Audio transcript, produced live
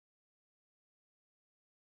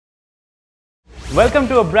Welcome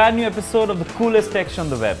to a brand new episode of the coolest tech on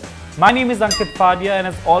the web. My name is Ankit Fadia, and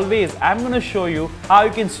as always, I'm going to show you how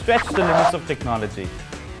you can stretch the limits of technology.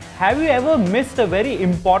 Have you ever missed a very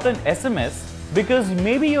important SMS because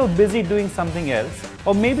maybe you're busy doing something else,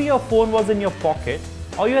 or maybe your phone was in your pocket,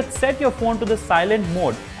 or you had set your phone to the silent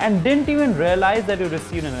mode and didn't even realize that you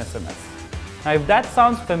received an SMS? Now, if that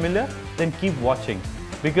sounds familiar, then keep watching,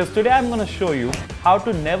 because today I'm going to show you how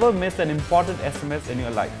to never miss an important SMS in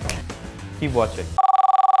your life. Keep watching.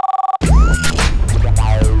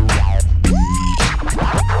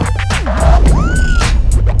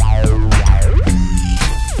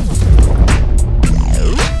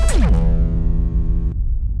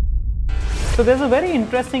 So there's a very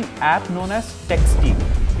interesting app known as Texty.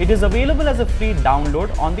 It is available as a free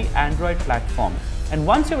download on the Android platform. And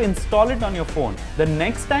once you install it on your phone, the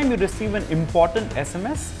next time you receive an important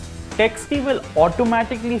SMS, Texty will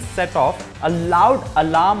automatically set off a loud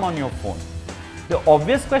alarm on your phone. The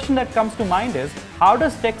obvious question that comes to mind is, how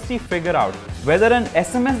does Texty figure out whether an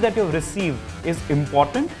SMS that you've received is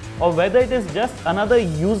important or whether it is just another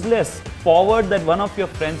useless forward that one of your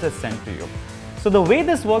friends has sent to you? So the way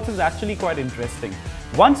this works is actually quite interesting.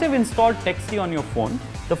 Once you've installed Texty on your phone,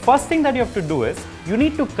 the first thing that you have to do is you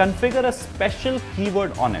need to configure a special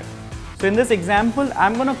keyword on it. So in this example,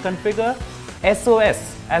 I'm going to configure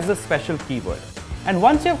SOS as a special keyword. And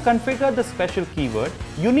once you have configured the special keyword,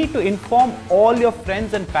 you need to inform all your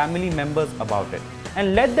friends and family members about it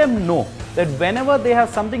and let them know that whenever they have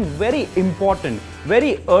something very important,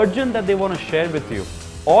 very urgent that they want to share with you,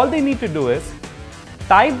 all they need to do is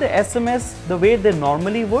type the SMS the way they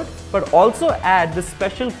normally would, but also add the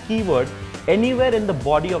special keyword anywhere in the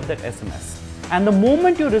body of that SMS. And the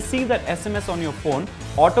moment you receive that SMS on your phone,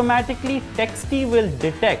 automatically Texty will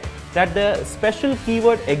detect that the special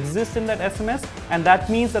keyword exists in that SMS, and that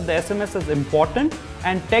means that the SMS is important,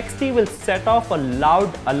 and Texty will set off a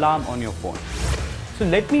loud alarm on your phone. So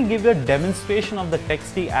let me give you a demonstration of the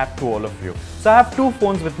Texty app to all of you. So I have two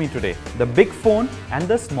phones with me today, the big phone and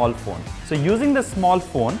the small phone. So using the small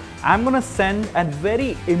phone, I'm going to send a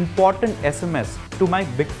very important SMS to my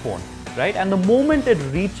big phone, right? And the moment it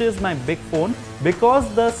reaches my big phone,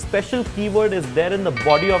 because the special keyword is there in the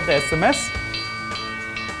body of the SMS,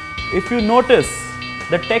 if you notice,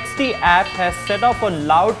 the Texty app has set off a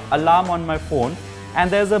loud alarm on my phone, and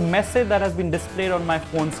there's a message that has been displayed on my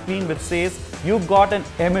phone screen which says, you got an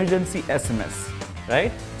emergency SMS, right?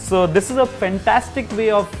 So this is a fantastic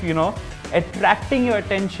way of, attracting your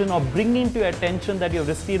attention or bringing to your attention that you've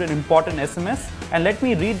received an important SMS. And let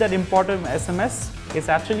me read that important SMS. It's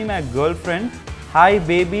actually my girlfriend. Hi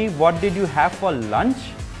baby, what did you have for lunch?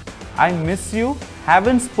 I miss you.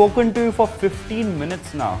 Haven't spoken to you for 15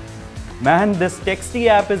 minutes now. Man, this Texty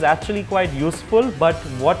app is actually quite useful, but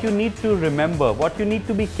what you need to remember, what you need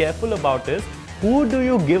to be careful about is, who do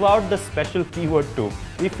you give out the special keyword to?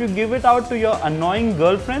 If you give it out to your annoying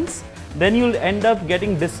girlfriends, then you'll end up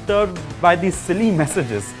getting disturbed by these silly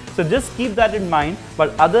messages. So just keep that in mind.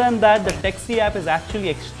 But other than that, the Texty app is actually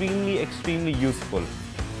extremely useful.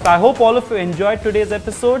 So I hope all of you enjoyed today's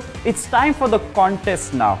episode. It's time for the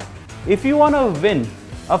contest now. If you want to win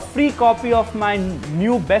a free copy of my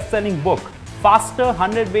new best-selling book, Faster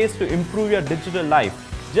 100 Ways to Improve Your Digital Life,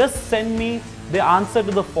 just send me the answer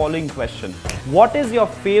to the following question. What is your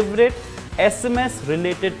favorite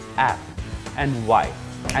SMS-related app and why?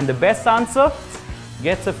 And the best answer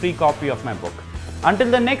gets a free copy of my book. Until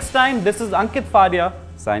the next time, this is Ankit Fadia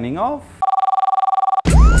signing off.